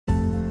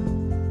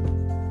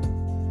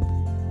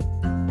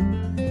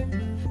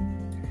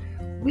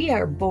We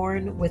are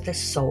born with a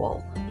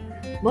soul.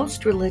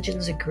 Most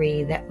religions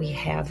agree that we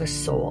have a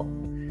soul.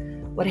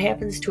 What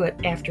happens to it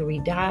after we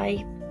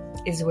die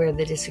is where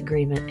the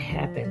disagreement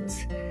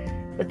happens.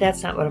 But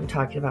that's not what I'm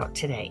talking about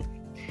today.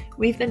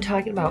 We've been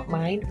talking about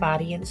mind,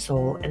 body, and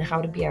soul and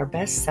how to be our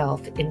best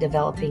self in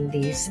developing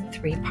these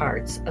three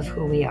parts of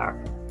who we are.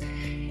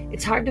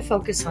 It's hard to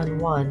focus on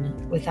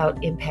one without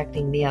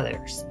impacting the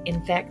others.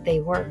 In fact, they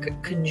work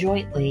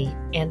conjointly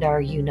and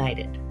are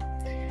united.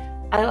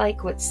 I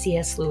like what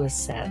C.S. Lewis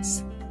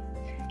says.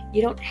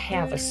 You don't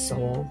have a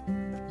soul.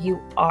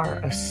 You are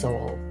a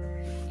soul.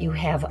 You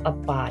have a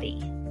body.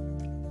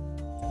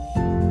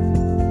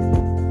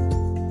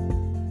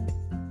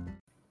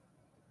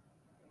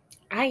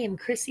 I am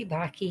Krissy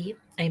Bakke.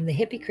 I'm the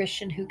hippie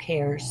Christian who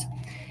cares.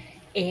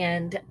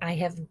 And I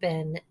have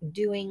been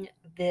doing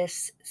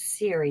this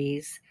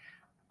series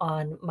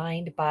on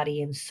mind,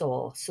 body, and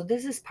soul. So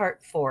this is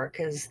part 4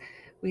 because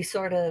we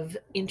sort of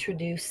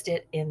introduced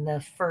it in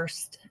the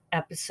first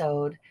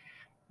episode,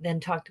 then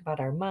talked about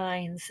our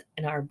minds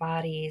and our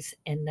bodies,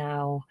 and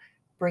now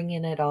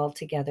bringing it all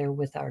together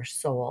with our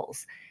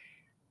souls.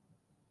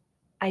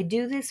 I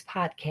do this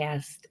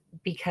podcast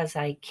because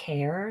I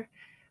care,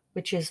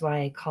 which is why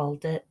I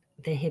called it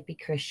the hippie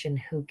Christian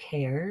who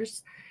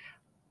cares.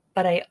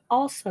 But I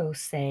also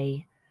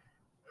say,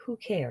 who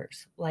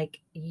cares?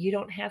 Like, you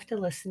don't have to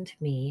listen to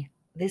me.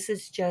 This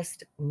is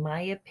just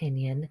my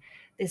opinion.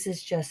 This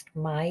is just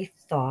my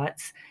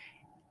thoughts.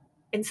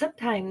 And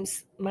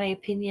sometimes my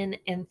opinion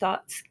and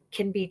thoughts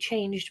can be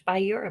changed by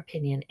your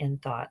opinion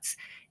and thoughts.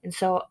 And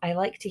so I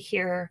like to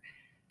hear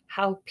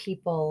how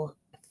people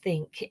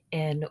think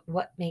and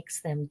what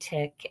makes them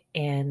tick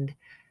and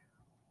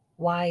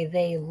why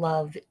they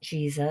love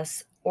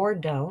Jesus or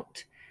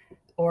don't,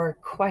 or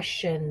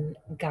question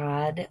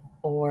God,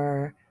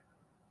 or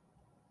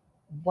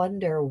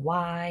wonder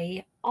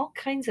why, all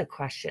kinds of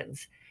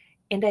questions.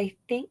 And I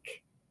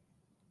think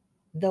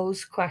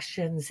those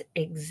questions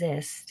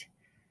exist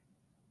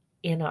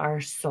in our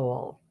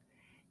soul.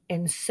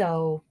 And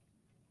so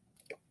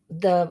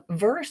the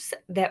verse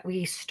that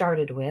we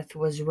started with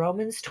was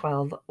Romans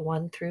 12,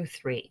 1 through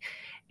 3.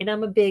 And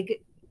I'm a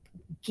big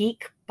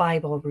geek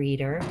Bible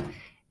reader.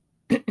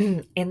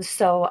 And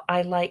so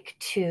I like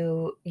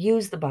to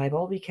use the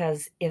Bible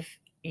because if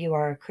you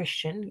are a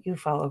Christian, you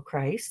follow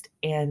Christ,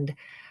 and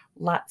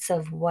lots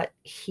of what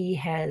he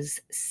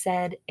has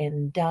said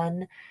and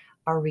done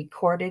are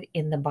recorded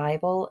in the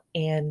Bible,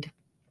 and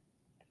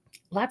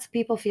lots of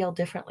people feel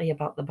differently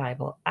about the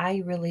Bible.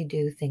 I really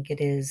do think it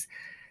is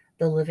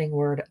the living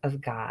word of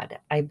God.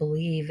 I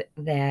believe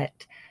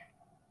that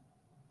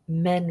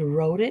men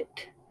wrote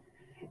it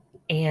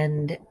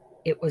and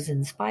it was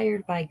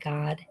inspired by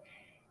God,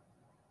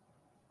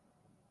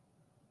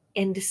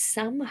 and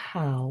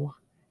somehow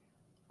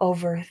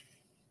over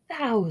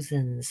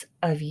thousands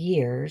of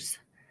years,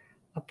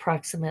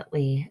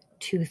 approximately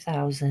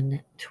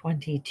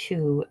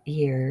 2022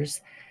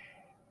 years,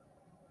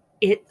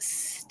 it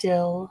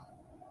still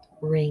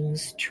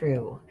rings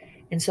true.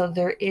 And so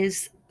there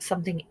is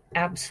something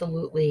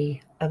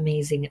absolutely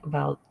amazing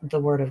about the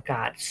Word of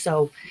God.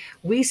 So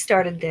we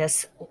started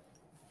this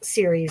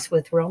series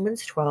with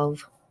Romans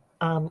 12,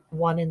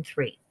 1 and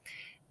 3.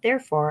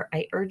 Therefore,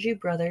 I urge you,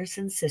 brothers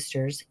and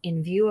sisters,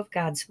 in view of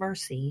God's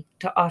mercy,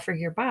 to offer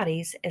your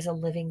bodies as a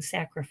living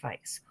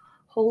sacrifice,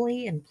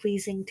 holy and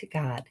pleasing to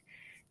God.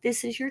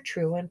 This is your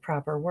true and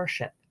proper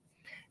worship.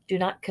 Do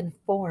not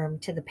conform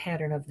to the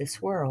pattern of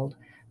this world,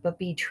 but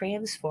be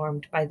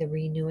transformed by the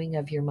renewing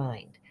of your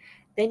mind.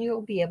 Then you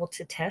will be able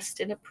to test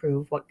and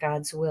approve what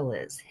God's will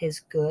is, his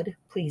good,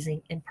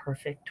 pleasing, and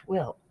perfect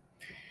will.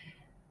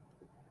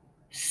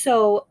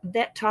 So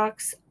that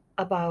talks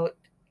about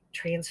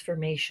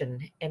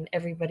transformation, and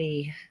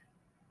everybody,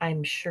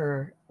 I'm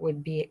sure,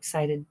 would be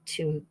excited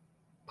to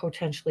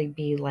potentially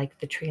be like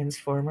the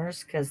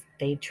Transformers because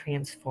they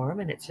transform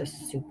and it's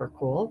just super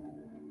cool.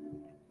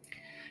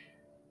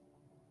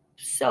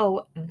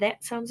 So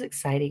that sounds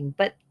exciting,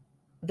 but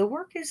the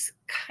work is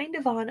kind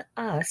of on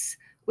us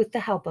with the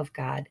help of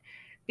God,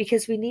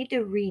 because we need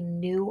to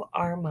renew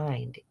our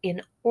mind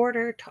in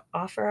order to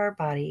offer our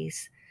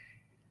bodies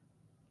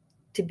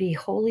to be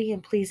holy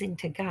and pleasing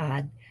to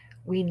God.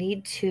 We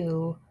need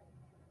to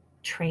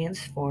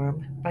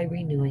transform by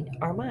renewing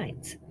our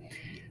minds.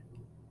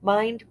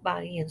 Mind,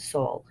 body, and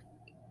soul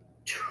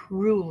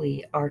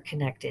truly are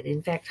connected.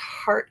 In fact,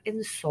 heart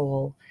and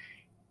soul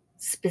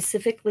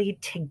specifically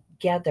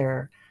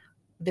together,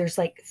 there's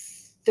like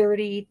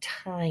 30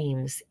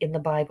 times in the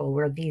Bible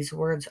where these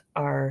words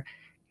are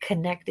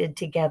connected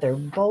together,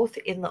 both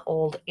in the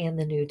Old and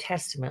the New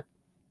Testament.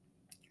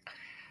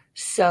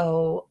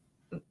 So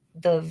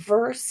the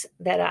verse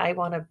that I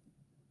want to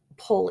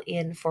pull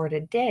in for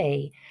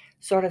today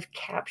sort of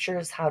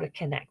captures how to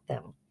connect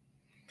them.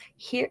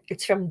 Here,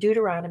 it's from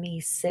Deuteronomy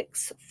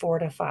 6,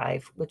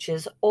 4-5, which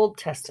is Old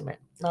Testament.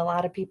 A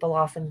lot of people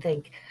often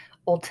think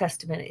Old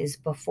Testament is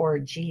before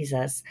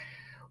Jesus.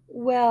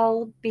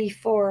 Well,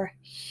 before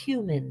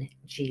human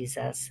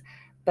Jesus,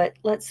 But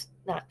let's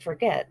not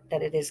forget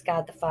that it is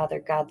God the Father,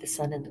 God the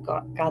Son, and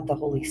God the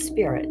Holy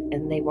Spirit,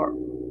 and they were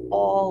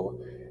all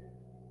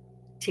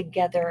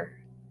together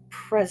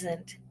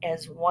present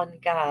as one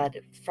God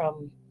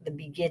from the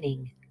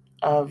beginning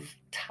of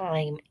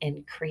time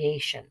and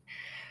creation.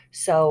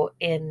 So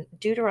in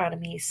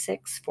Deuteronomy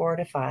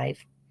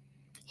 6:4-5,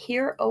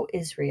 "Hear, O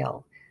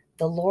Israel,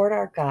 the Lord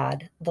our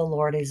God, the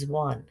Lord is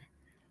one.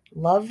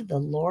 Love the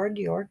Lord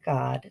your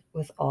God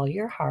with all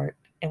your heart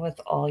and with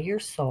all your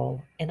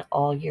soul and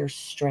all your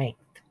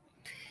strength."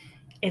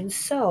 And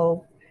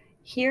so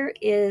here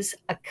is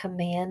a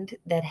command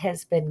that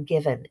has been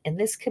given, and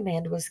this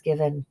command was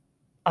given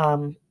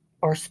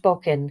or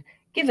spoken,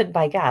 given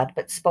by God,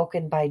 but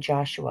spoken by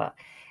Joshua.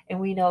 And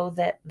we know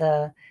that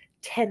the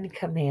 10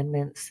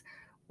 Commandments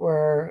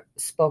were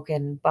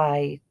spoken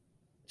by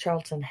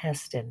Charlton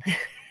Heston.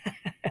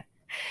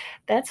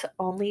 That's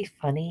only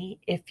funny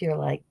if you're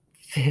like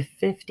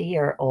 50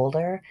 or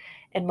older,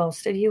 and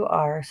most of you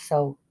are,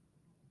 so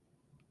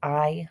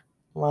I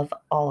love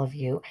all of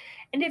you.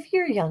 And if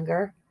you're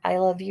younger, I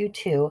love you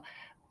too.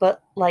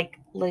 But like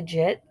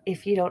legit,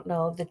 if you don't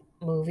know the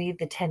movie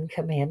The 10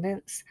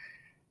 Commandments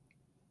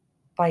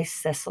by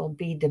Cecil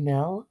B.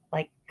 DeMille,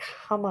 like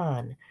come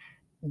on.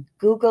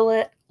 Google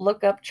it,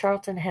 look up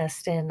Charlton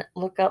Heston,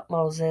 look up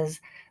Moses,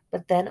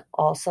 but then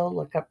also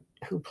look up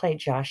who played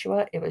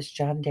Joshua. It was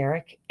John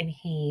Derek, and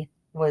he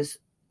was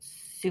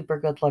super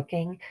good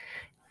looking.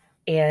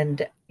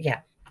 And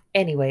yeah,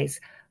 anyways,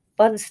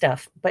 fun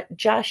stuff. But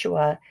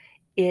Joshua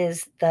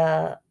is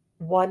the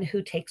one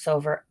who takes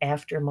over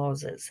after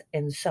Moses.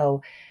 And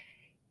so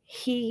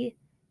he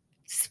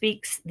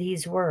speaks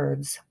these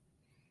words,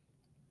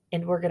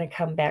 and we're going to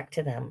come back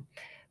to them.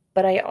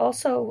 But I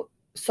also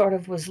sort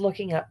of was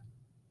looking up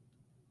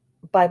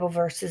Bible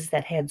verses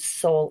that had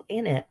soul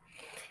in it.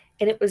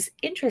 And it was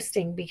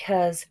interesting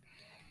because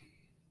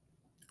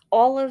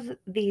all of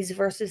these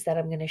verses that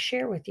I'm going to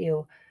share with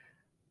you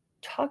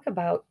talk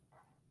about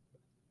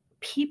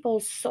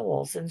people's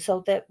souls, and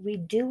so that we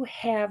do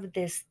have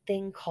this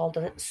thing called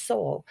a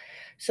soul.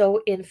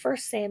 So in 1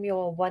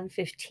 Samuel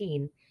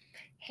 1:15,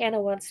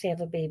 Hannah wants to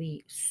have a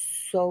baby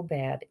so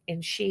bad,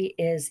 and she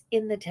is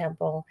in the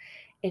temple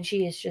and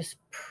she is just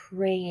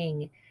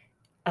praying,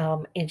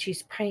 and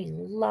she's praying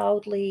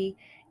loudly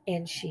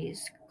and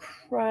she's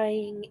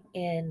crying,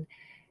 and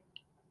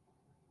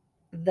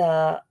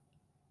the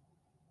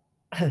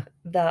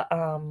the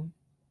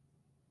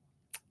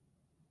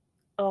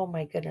oh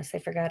my goodness, I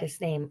forgot his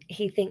name.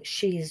 He thinks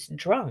she's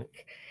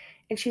drunk.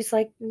 And she's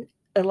like,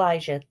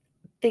 Elijah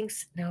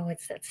thinks, no,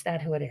 that's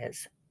not who it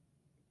is.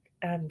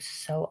 I'm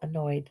so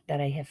annoyed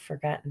that I have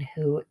forgotten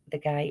who the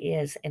guy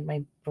is, and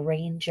my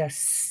brain just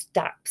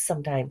stops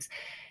sometimes.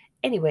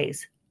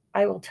 Anyways,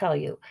 I will tell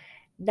you.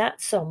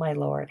 Not so, my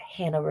lord,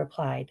 Hannah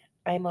replied.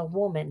 I am a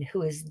woman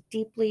who is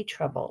deeply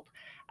troubled.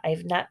 I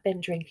have not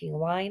been drinking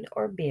wine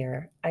or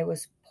beer. I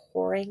was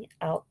pouring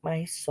out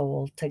my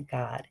soul to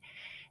God.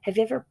 Have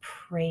you ever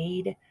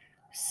prayed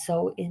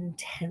so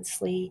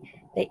intensely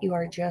that you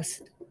are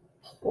just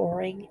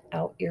pouring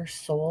out your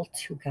soul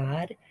to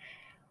God?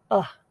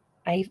 Oh,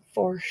 I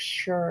for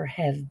sure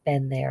have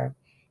been there.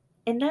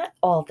 And not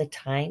all the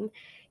time.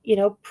 You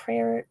know,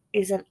 prayer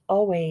isn't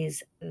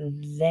always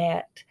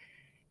that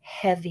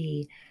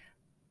heavy,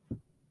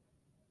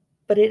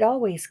 but it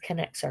always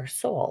connects our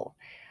soul.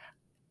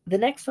 The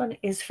next one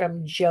is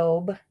from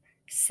Job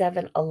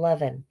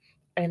 7:11.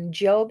 And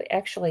Job,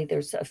 actually,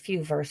 there's a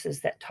few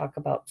verses that talk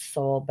about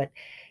soul, but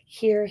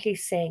here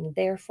he's saying,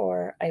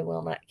 therefore, I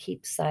will not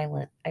keep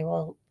silent. I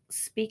will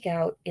speak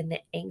out in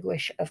the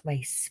anguish of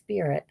my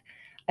spirit.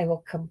 I will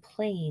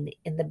complain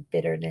in the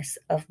bitterness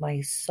of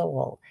my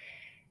soul.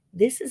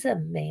 This is a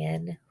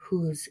man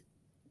who's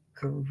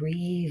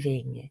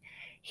grieving.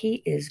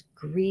 He is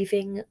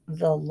grieving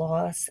the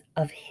loss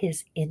of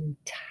his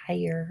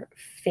entire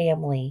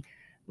family,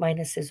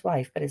 minus his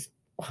wife. But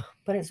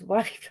his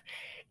wife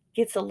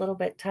gets a little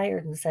bit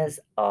tired and says,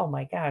 "Oh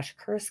my gosh,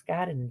 curse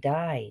God and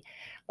die."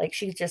 Like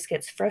she just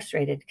gets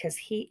frustrated because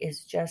he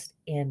is just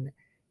in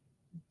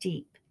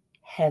deep,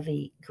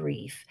 heavy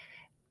grief.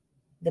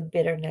 The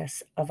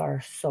bitterness of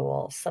our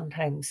soul.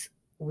 Sometimes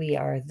we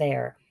are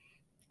there.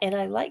 And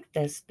I like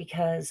this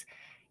because,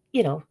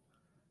 you know,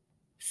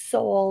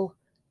 soul,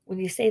 when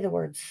you say the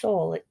word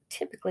soul, it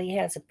typically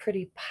has a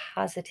pretty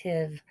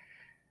positive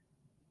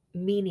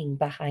meaning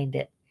behind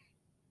it.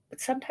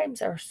 But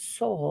sometimes our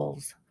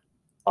souls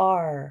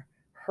are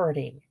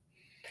hurting.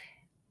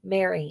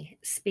 Mary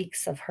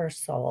speaks of her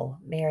soul,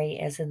 Mary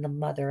as in the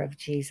mother of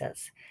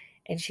Jesus,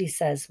 and she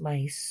says,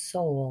 my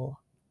soul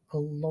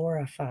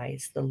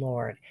glorifies the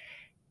Lord.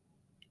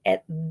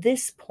 At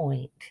this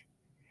point,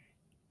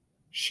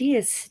 she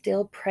is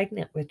still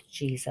pregnant with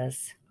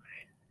Jesus,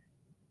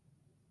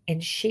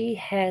 and she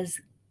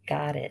has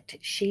got it.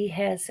 She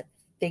has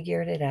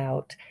figured it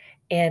out.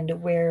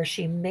 And where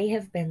she may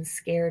have been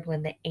scared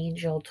when the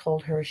angel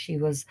told her she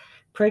was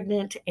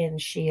pregnant,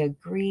 and she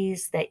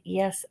agrees that,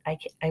 yes,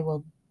 I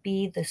will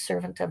be the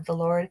servant of the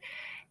Lord,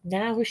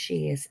 now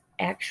she is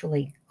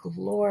actually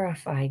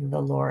glorifying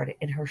the Lord,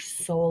 and her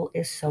soul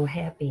is so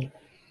happy.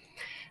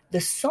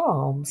 The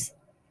Psalms,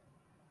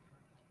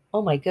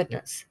 oh my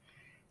goodness,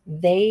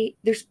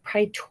 there's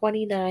probably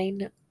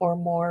 29 or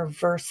more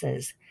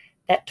verses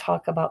that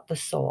talk about the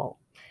soul.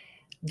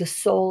 The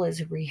soul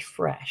is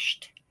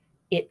refreshed.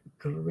 It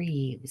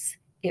grieves.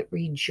 It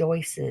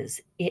rejoices.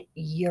 It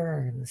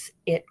yearns.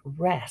 It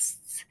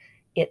rests.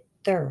 It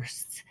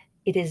thirsts.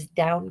 It is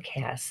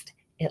downcast.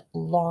 It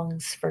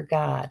longs for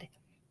God.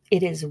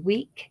 It is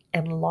weak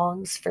and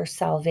longs for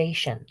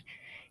salvation.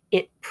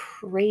 It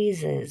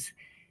praises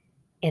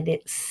and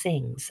it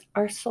sings.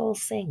 Our soul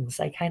sings.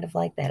 I kind of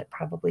like that. It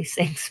probably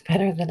sings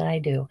better than I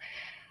do.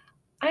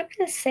 I'm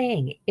just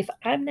saying, if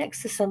I'm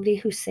next to somebody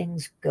who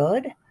sings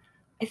good,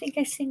 I think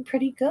I sing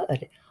pretty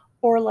good.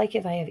 Or like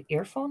if I have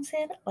earphones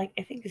in, like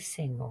I think I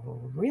sing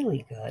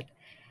really good.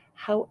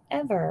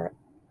 However,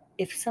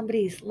 if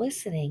somebody's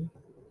listening,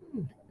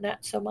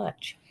 not so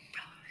much.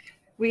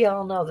 We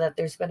all know that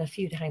there's been a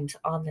few times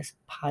on this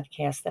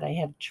podcast that I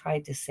have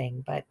tried to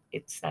sing, but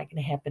it's not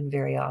going to happen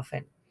very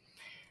often.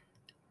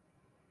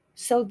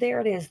 So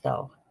there it is,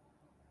 though.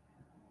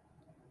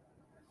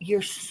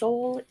 Your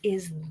soul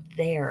is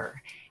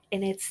there,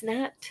 and it's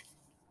not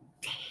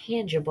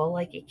tangible,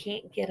 like you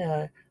can't get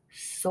a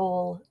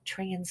soul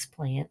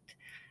transplant,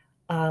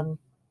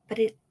 but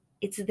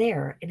it's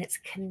there, and it's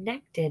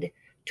connected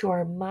to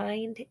our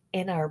mind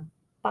and our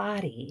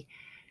body.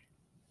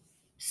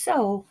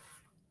 So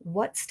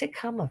what's to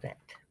come of it?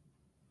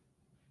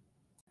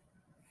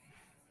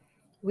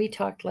 We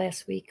talked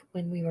last week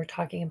when we were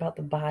talking about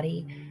the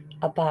body,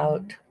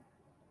 about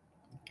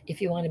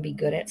if you want to be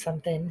good at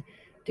something,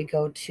 to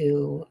go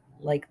to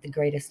like the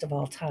greatest of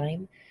all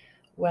time.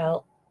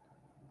 Well,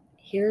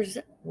 here's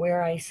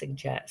where I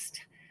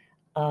suggest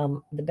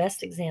the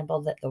best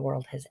example that the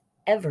world has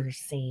ever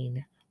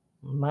seen,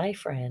 my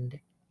friend,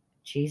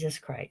 Jesus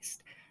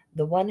Christ,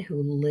 the one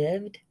who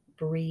lived,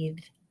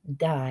 breathed,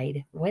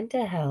 died, went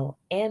to hell,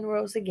 and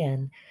rose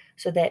again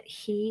so that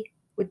he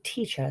would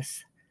teach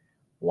us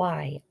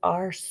why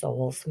our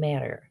souls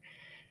matter.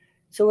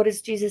 So, what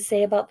does Jesus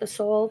say about the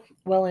soul?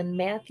 Well, in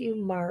Matthew,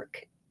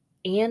 Mark,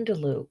 and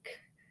Luke,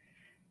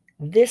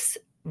 this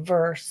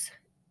verse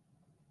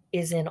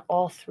is in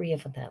all three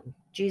of them.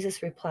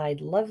 Jesus replied,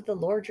 "Love the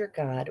Lord your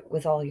God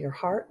with all your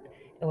heart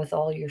and with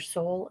all your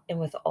soul and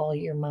with all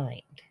your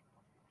mind."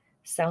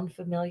 Sound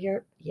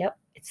familiar? Yep,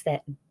 it's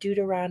that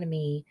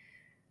Deuteronomy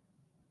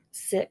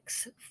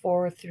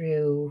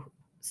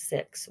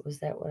 6:4-6. Was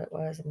that what it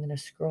was? I'm going to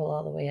scroll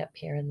all the way up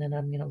here, and then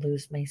I'm going to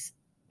lose my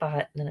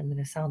spot, and then I'm going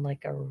to sound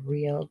like a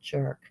real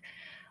jerk.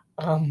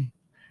 Well,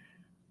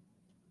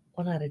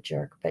 not a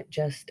jerk, but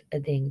just a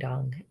ding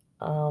dong.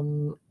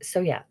 So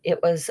yeah,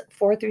 it was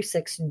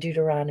 4-6 in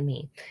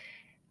Deuteronomy.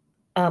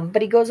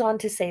 But he goes on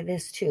to say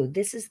this too.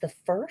 This is the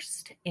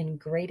first and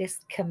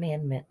greatest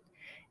commandment,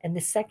 and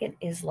the second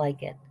is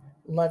like it: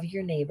 love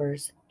your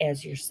neighbors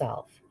as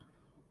yourself.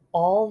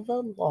 All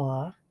the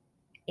law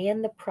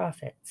and the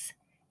prophets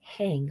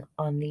hang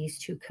on these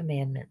two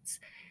commandments.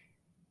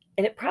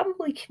 And it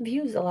probably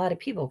confused a lot of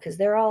people because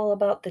they're all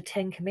about the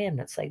 10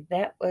 commandments. Like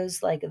that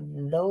was like,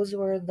 those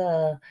were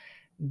the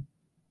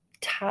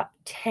top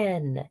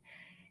 10.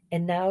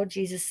 And now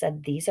Jesus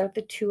said, these are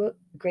the two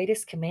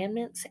greatest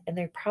commandments. And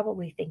they're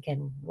probably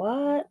thinking,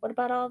 what? What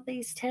about all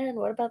these 10?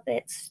 What about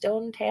that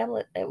stone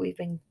tablet that we've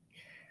been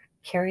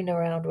carrying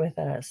around with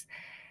us?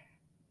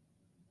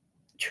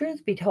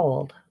 Truth be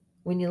told,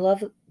 when you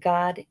love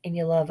God and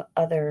you love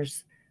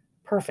others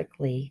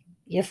perfectly,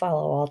 you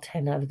follow all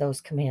 10 of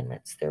those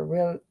commandments.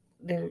 They're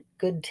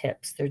good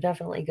tips. They're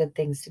definitely good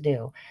things to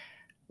do.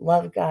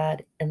 Love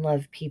God and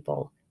love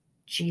people.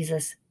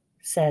 Jesus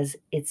says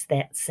it's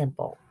that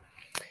simple.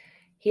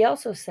 He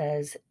also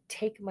says,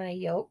 "Take my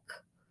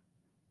yoke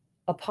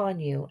upon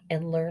you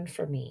and learn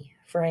from me,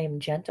 for I am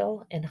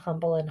gentle and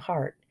humble in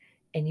heart,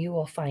 and you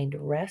will find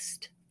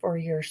rest for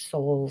your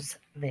souls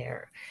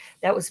there."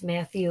 That was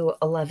Matthew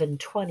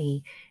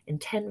 11:20,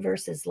 and 10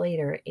 verses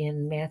later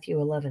in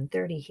Matthew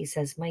 11:30, he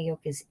says, "My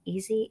yoke is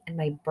easy and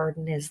my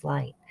burden is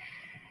light."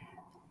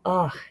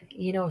 Oh,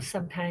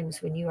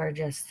 sometimes when you are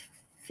just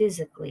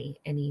physically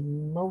and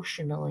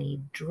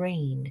emotionally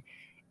drained,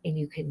 and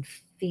you can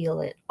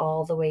feel it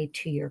all the way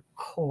to your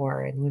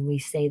core. And when we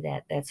say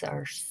that, that's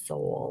our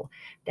soul.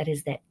 That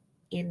is that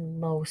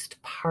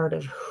inmost part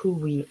of who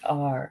we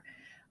are.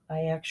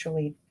 I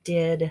actually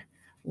did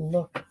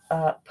look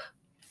up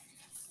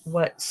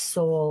what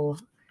soul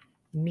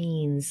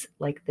means,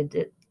 like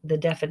the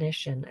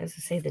definition, as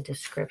I say, the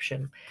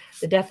description,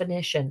 the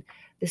definition: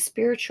 the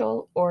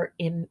spiritual or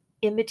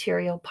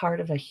immaterial part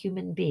of a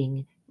human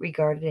being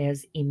regarded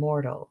as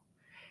immortal,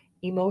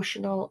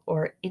 emotional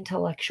or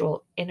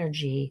intellectual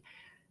energy,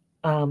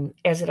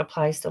 as it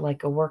applies to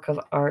like a work of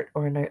art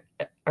or an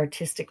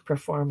artistic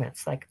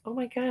performance. Like, oh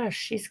my gosh,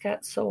 she's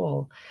got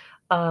soul.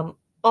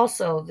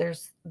 Also,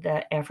 there's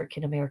the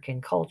African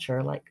American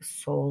culture, like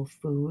soul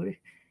food.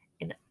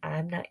 And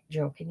I'm not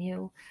joking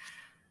you.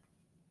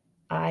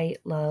 I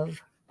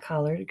love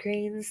collard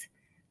greens.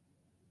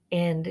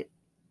 And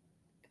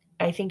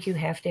I think you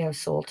have to have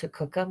soul to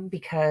cook them,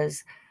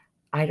 because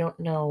I don't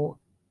know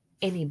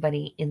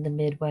anybody in the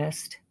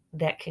Midwest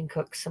that can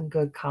cook some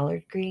good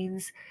collard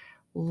greens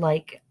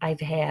like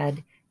I've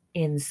had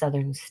in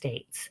southern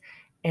states.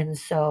 And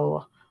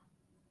so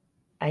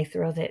I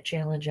throw that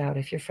challenge out.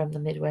 If you're from the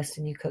Midwest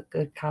and you cook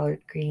good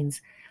collard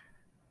greens,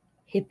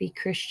 hippie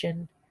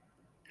Christian,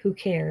 who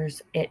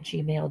cares, at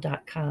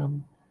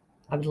gmail.com.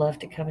 I would love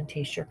to come and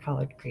taste your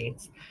collard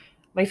greens.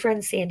 My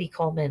friend Sandy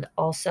Coleman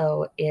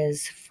also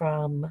is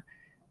from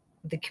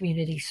the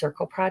Community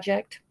Circle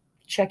Project.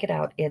 Check it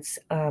out. It's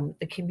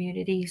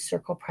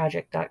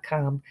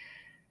thecommunitycircleproject.com.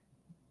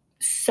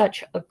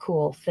 Such a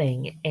cool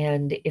thing.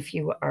 And if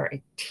you are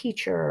a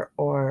teacher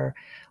or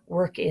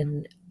work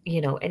in,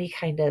 any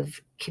kind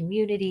of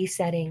community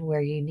setting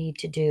where you need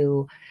to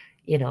do,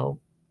 you know,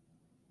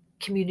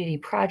 community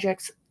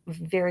projects,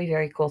 very,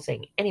 very cool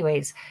thing.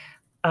 Anyways,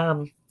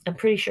 I'm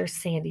pretty sure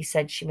Sandy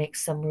said she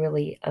makes some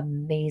really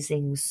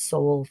amazing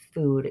soul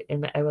food,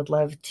 and I would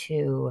love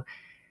to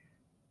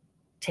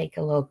take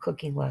a little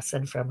cooking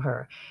lesson from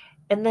her.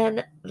 And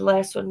then the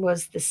last one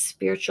was the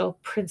spiritual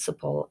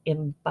principle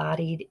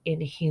embodied in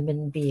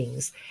human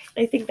beings.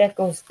 And I think that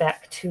goes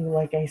back to,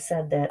 like I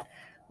said, that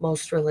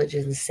most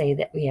religions say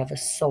that we have a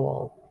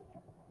soul.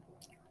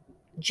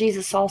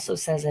 Jesus also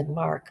says in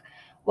Mark,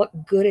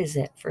 what good is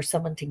it for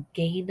someone to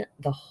gain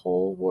the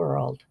whole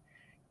world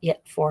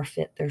yet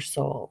forfeit their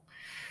soul?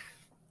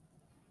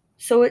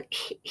 So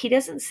he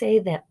doesn't say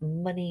that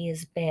money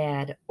is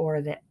bad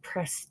or that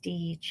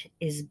prestige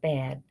is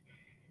bad.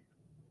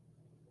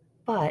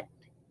 But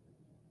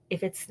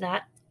if it's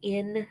not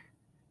in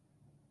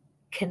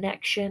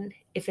connection,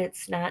 if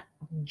it's not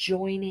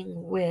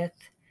joining with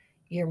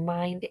your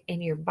mind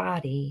and your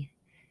body,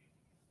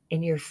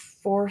 and you're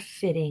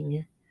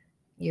forfeiting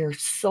your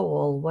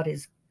soul, what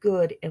is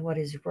good and what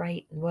is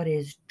right and what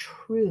is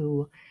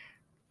true,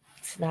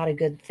 it's not a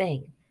good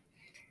thing.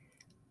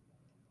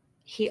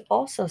 He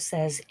also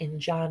says in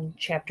John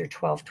chapter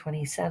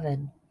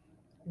 12:27,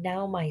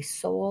 now my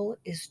soul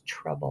is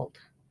troubled,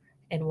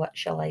 and what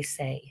shall I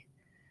say?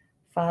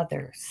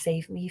 Father,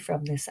 save me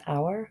from this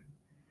hour?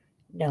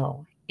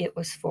 No, it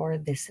was for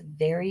this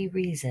very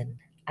reason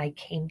I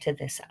came to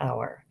this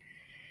hour.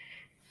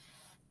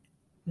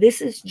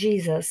 This is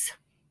Jesus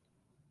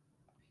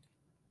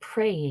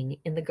praying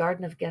in the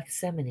Garden of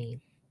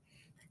Gethsemane,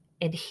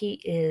 and he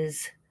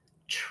is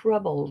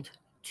troubled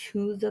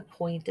to the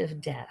point of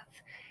death.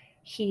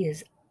 He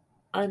is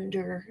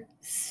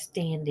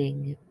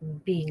understanding,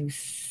 being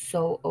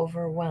so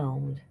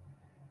overwhelmed.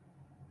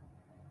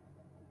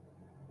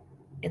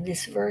 And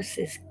this verse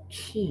is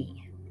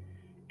key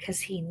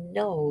because he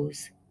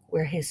knows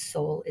where his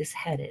soul is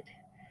headed.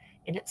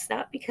 And it's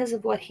not because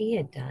of what he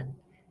had done,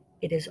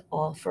 it is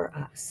all for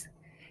us.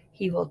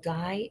 He will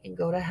die and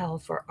go to hell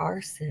for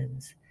our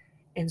sins.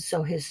 And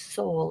so his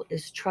soul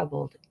is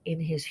troubled in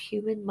his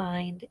human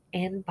mind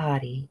and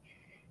body.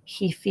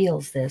 He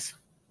feels this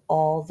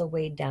all the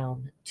way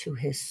down to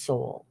his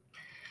soul.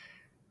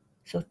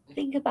 So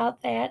think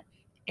about that,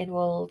 and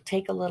we'll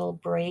take a little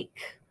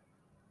break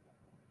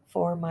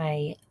for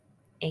my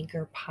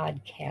Anchor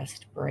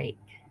podcast break.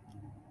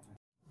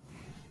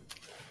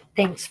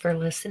 Thanks for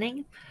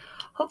listening.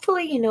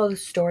 Hopefully you know the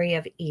story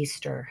of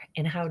Easter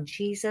and how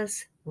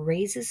Jesus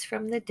raises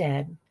from the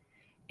dead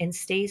and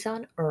stays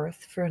on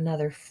earth for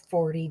another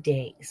 40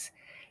 days.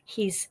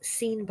 He's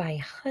seen by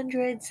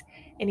hundreds,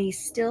 and he's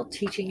still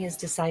teaching his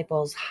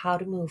disciples how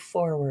to move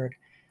forward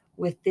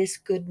with this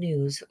good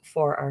news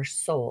for our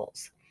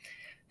souls.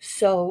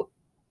 So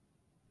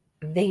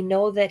they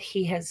know that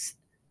he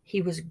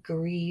was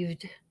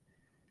grieved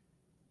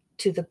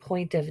to the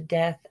point of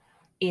death,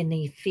 and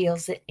he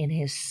feels it in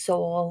his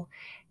soul.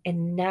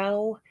 And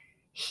now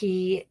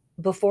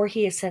before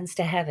he ascends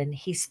to heaven,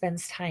 he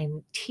spends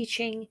time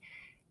teaching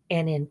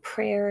and in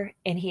prayer,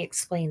 and he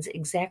explains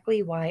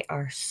exactly why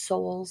our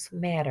souls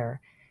matter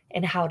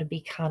and how to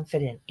be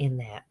confident in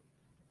that.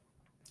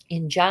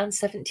 In John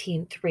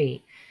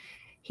 17:3,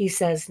 he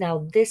says, now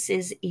this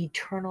is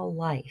eternal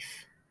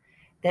life,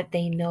 that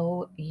they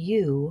know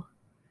you,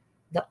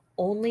 the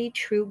only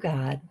true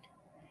God,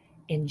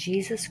 and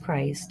Jesus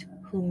Christ,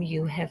 whom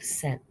you have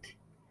sent.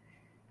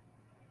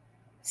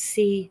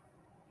 See,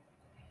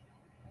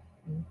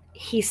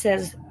 he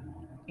says,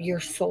 your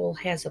soul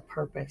has a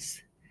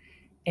purpose,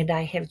 and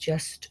I have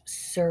just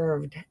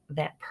served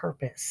that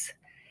purpose.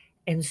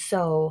 And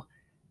so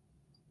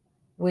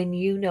when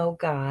you know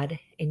God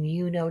and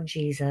you know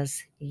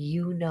Jesus,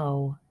 you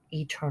know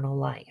eternal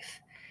life.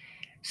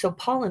 So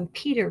Paul and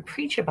Peter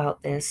preach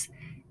about this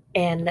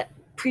and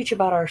preach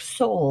about our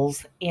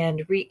souls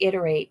and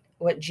reiterate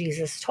what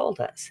Jesus told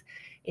us.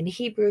 In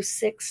Hebrews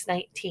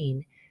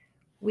 6:19,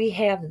 we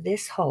have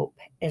this hope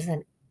as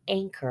an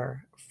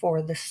anchor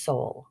for the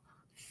soul,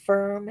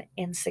 firm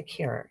and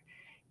secure.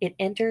 It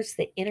enters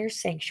the inner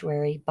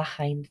sanctuary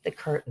behind the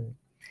curtain.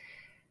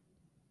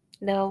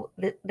 Now,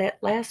 that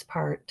last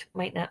part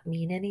might not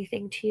mean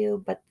anything to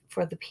you, but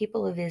for the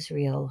people of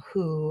Israel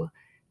who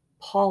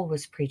Paul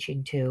was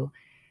preaching to,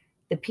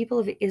 the people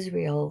of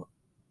Israel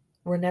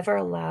were never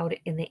allowed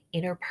in the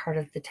inner part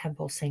of the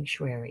temple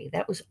sanctuary.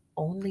 That was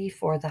only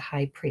for the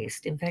high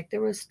priest. In fact,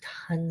 there was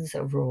tons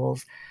of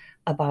rules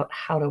about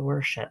how to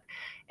worship,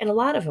 and a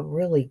lot of them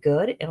really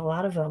good, and a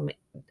lot of them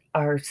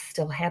are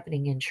still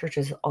happening in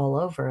churches all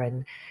over.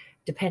 And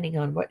depending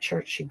on what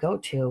church you go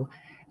to,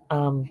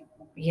 um,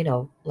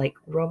 like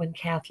Roman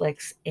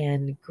Catholics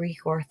and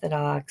Greek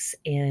Orthodox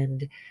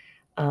and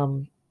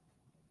um,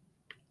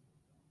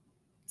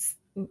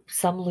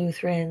 some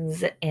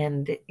Lutherans,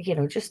 and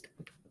just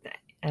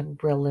I'm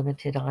real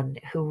limited on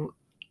who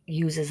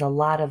uses a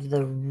lot of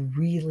the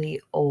really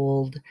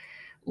old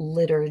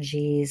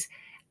liturgies,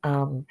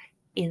 um,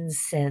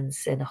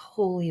 incense and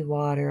holy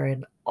water,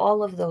 and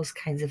all of those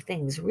kinds of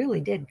things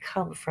really did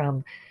come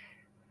from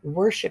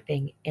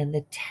worshiping in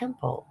the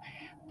temple.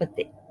 But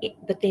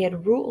they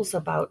had rules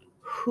about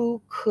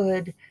who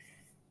could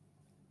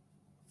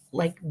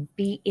like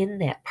be in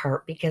that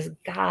part, because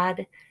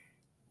God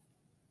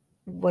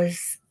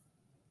was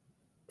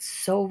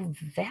so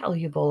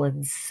valuable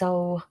and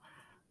so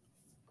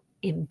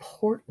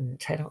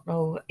important. I don't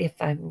know if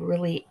I'm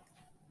really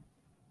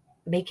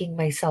making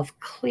myself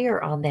clear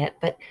on that,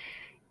 but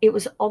it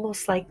was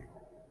almost like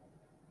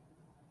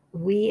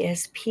we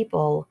as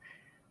people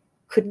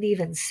couldn't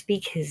even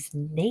speak his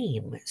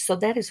name. So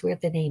that is where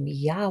the name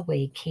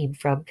Yahweh came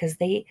from, because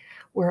they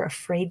were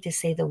afraid to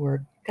say the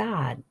word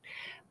God.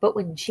 But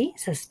when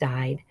Jesus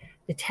died,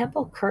 the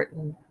temple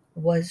curtain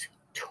was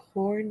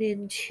torn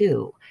in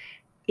two.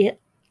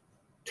 It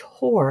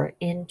tore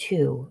in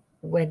two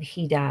when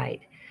he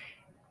died.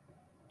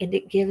 And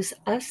it gives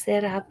us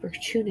that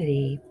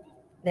opportunity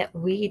that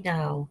we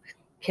now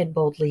can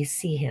boldly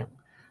see him.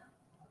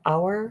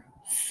 Our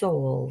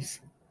souls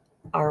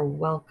are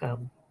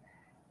welcome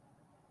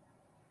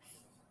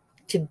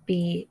to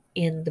be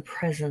in the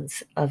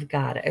presence of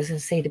God. I was going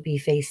to say to be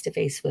face to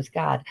face with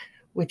God,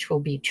 which will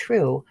be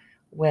true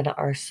when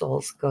our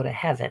souls go to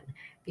heaven,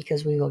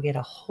 because we will get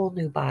a whole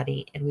new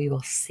body and we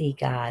will see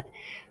God.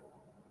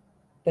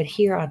 But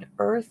here on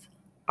earth,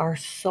 our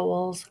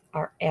souls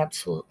are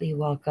absolutely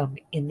welcome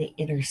in the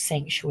inner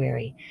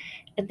sanctuary.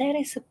 And that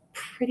is a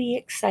pretty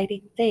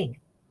exciting thing.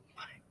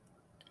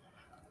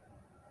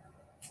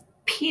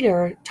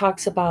 Peter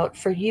talks about,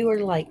 for you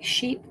are like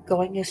sheep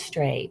going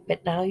astray,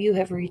 but now you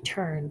have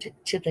returned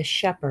to the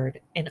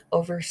shepherd and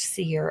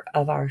overseer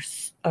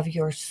of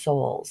your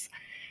souls.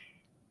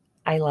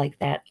 I like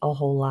that a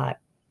whole lot.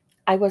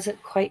 I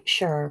wasn't quite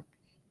sure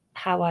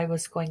how I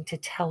was going to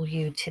tell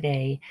you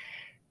today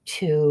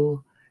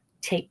to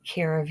take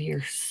care of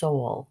your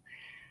soul.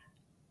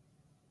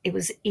 It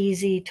was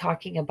easy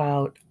talking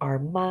about our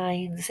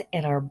minds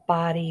and our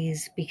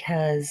bodies,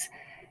 because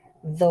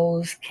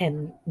those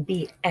can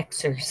be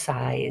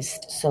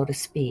exercised, so to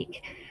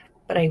speak.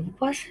 But I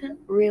wasn't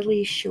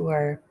really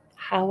sure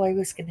how I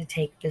was going to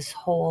take this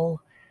whole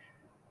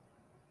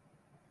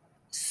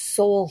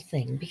soul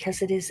thing,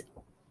 because it is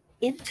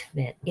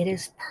intimate, it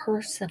is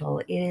personal,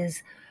 it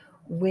is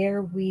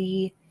where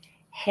we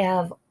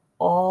have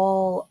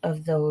all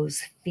of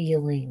those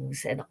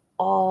feelings and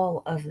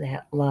all of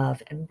that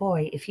love. And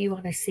boy, if you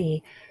want to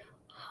see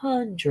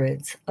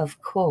hundreds of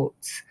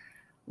quotes,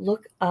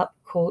 look up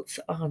quotes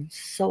on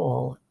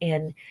soul,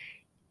 and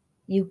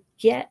you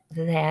get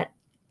that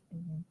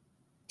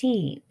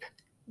deep,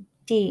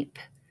 deep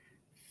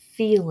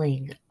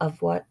feeling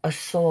of what a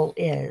soul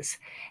is.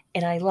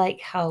 And I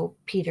like how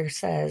Peter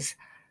says,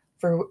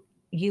 for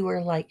you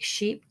are like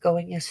sheep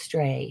going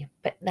astray,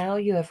 but now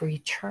you have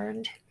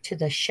returned to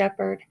the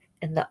shepherd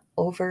and the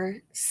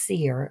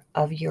overseer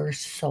of your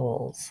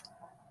souls.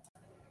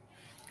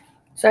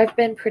 So I've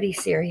been pretty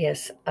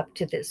serious up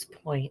to this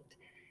point,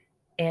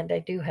 and I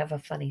do have a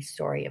funny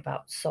story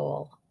about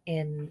soul.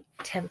 In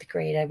 10th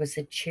grade, I was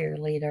a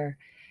cheerleader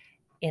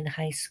in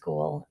high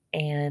school,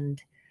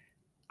 and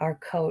our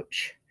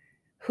coach,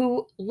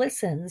 who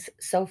listens,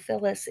 so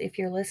Phyllis, if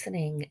you're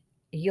listening,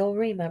 you'll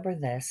remember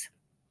this.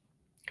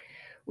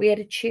 We had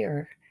a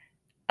cheer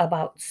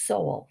about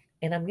soul,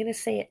 and I'm going to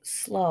say it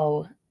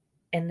slow,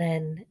 and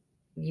then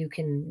you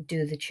can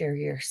do the cheer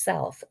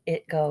yourself.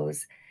 It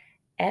goes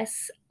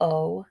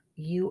SOUL,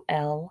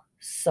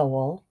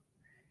 soul,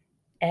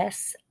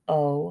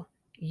 SOUL,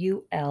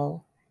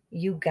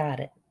 you got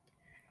it.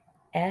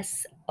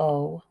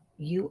 SOUL,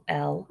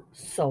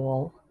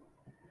 soul.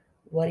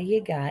 What do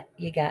you got?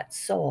 You got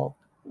soul.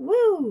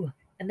 Woo!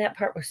 And that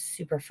part was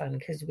super fun,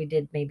 because we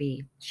did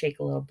maybe shake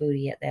a little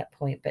booty at that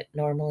point, but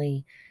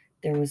normally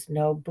there was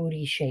no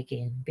booty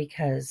shaking,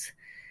 because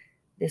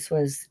this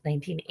was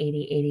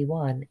 1980,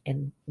 81,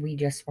 and we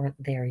just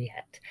weren't there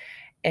yet.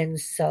 And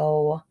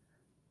so,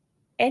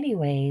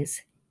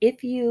 anyways,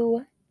 if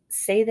you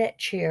say that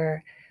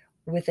cheer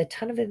with a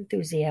ton of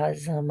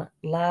enthusiasm,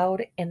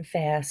 loud and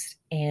fast,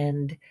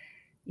 and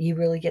you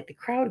really get the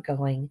crowd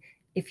going,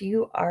 if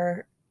you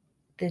are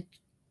the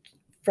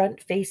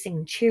front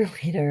facing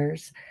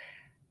cheerleaders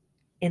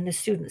in the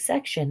student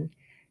section,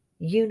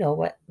 you know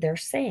what they're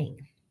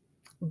saying.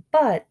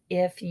 But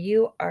if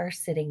you are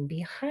sitting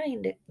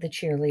behind the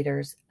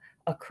cheerleaders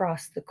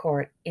across the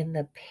court in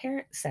the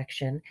parent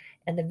section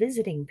and the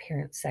visiting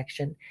parent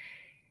section,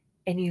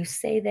 and you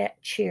say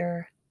that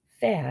cheer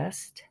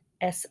fast,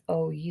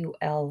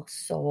 S-O-U-L,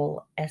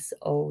 soul,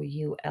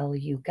 S-O-U-L,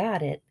 you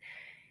got it,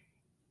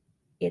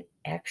 it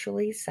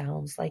actually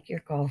sounds like you're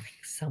calling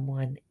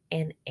someone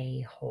an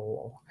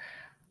a-hole.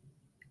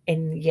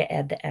 And you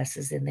add the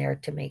S's in there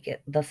to make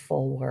it the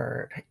full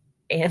word.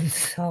 And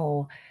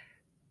so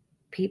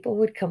people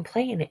would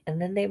complain,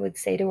 and then they would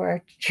say to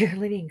our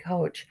cheerleading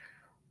coach,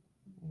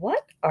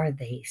 what are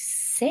they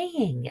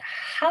saying?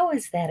 How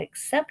is that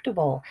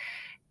acceptable?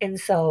 And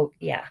so,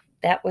 yeah,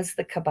 that was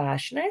the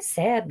kibosh. And I was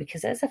sad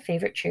because that's a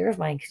favorite cheer of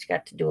mine because you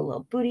got to do a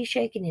little booty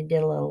shake and you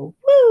did a little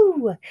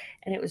woo,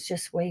 and it was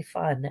just way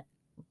fun.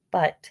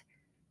 But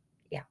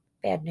yeah,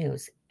 bad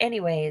news.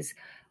 Anyways,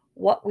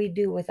 what we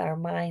do with our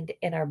mind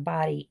and our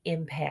body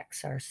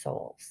impacts our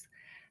souls.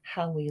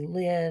 How we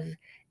live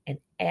and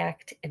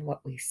act and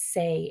what we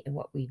say and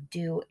what we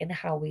do and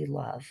how we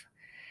love.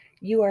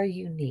 You are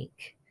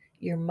unique.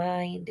 Your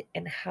mind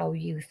and how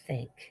you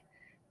think.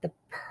 The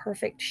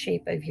perfect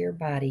shape of your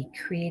body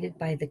created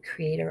by the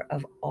creator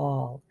of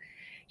all.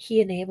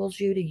 He enables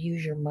you to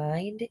use your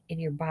mind and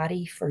your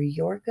body for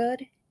your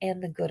good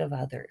and the good of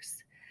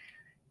others.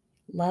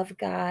 Love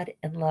God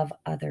and love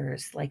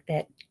others, like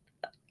that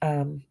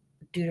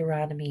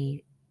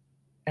Deuteronomy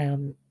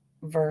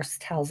verse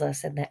tells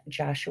us, and that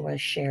Joshua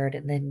shared,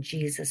 and then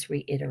Jesus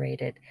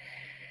reiterated.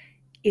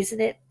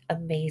 Isn't it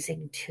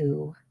amazing,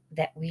 too,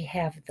 that we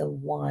have the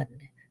one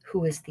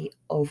who is the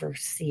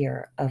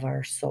overseer of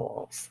our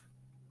souls?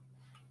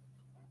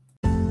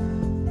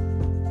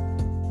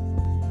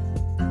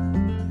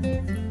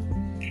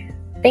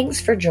 Thanks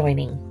for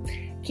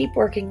joining. Keep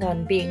working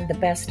on being the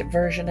best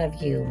version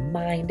of you,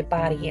 mind,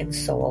 body, and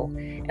soul.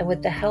 And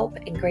with the help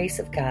and grace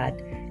of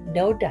God,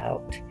 no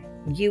doubt,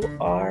 you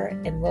are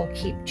and will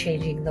keep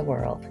changing the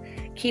world.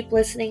 Keep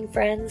listening,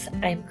 friends.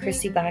 I'm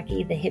Krissy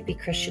Bakke, the hippie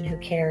Christian who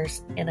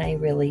cares, and I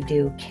really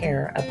do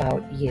care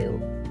about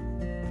you.